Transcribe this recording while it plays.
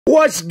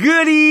What's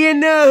goody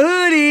in the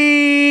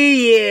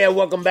hoodie? Yeah,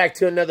 welcome back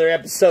to another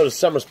episode of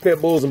Summer's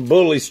Pitbulls and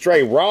Bullies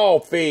Straight Raw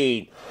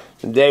Feed.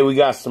 Today we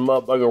got some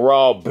up like a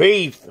raw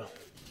beef.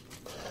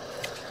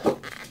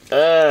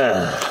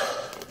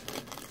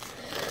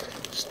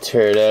 Just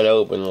tear that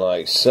open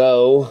like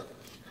so.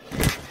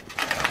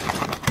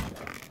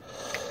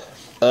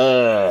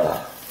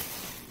 That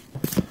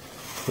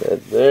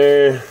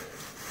there.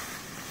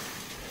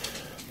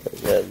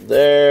 That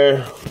there.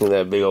 Look at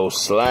that big old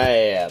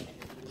slab.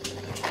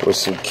 With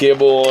some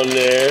kibble on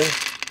there.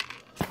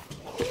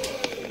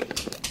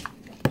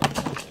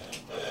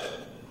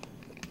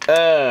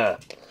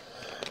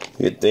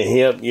 Get the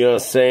hemp, you know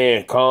what I'm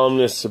saying,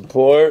 calmness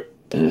support.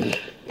 And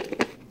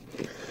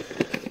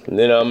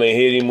then I'm going to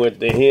hit him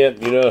with the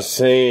hemp, you know what I'm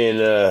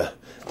saying,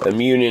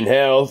 immune and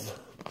health.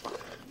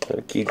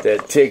 Gotta keep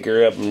that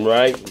ticker up and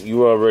right,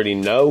 you already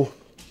know.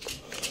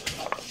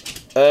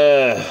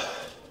 Then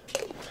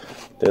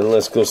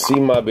let's go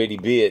see my bitty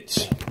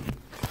bitch.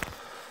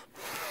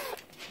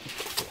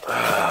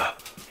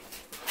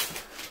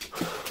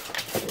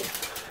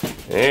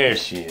 There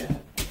she is.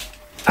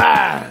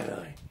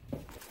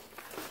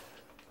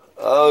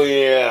 Oh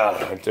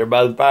yeah, right there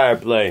by the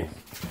fireplace.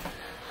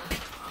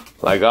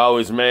 Like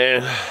always,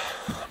 man,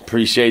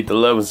 appreciate the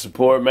love and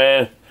support,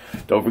 man.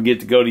 Don't forget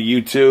to go to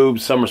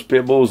YouTube, Summer's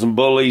Pitbulls and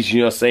Bullies,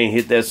 you know what I'm saying,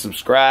 hit that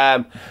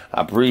subscribe.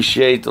 I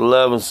appreciate the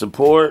love and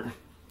support.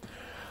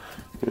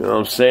 You know what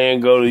I'm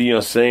saying, go to, you know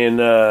what I'm saying,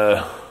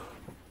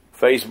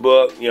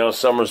 Facebook, you know,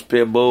 Summer's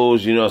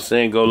Pitbulls, you know what I'm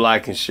saying, go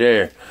like and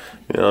share.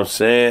 You know what I'm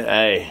saying,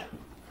 hey,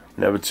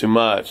 never too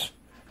much.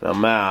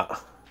 I'm out.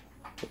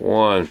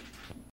 One.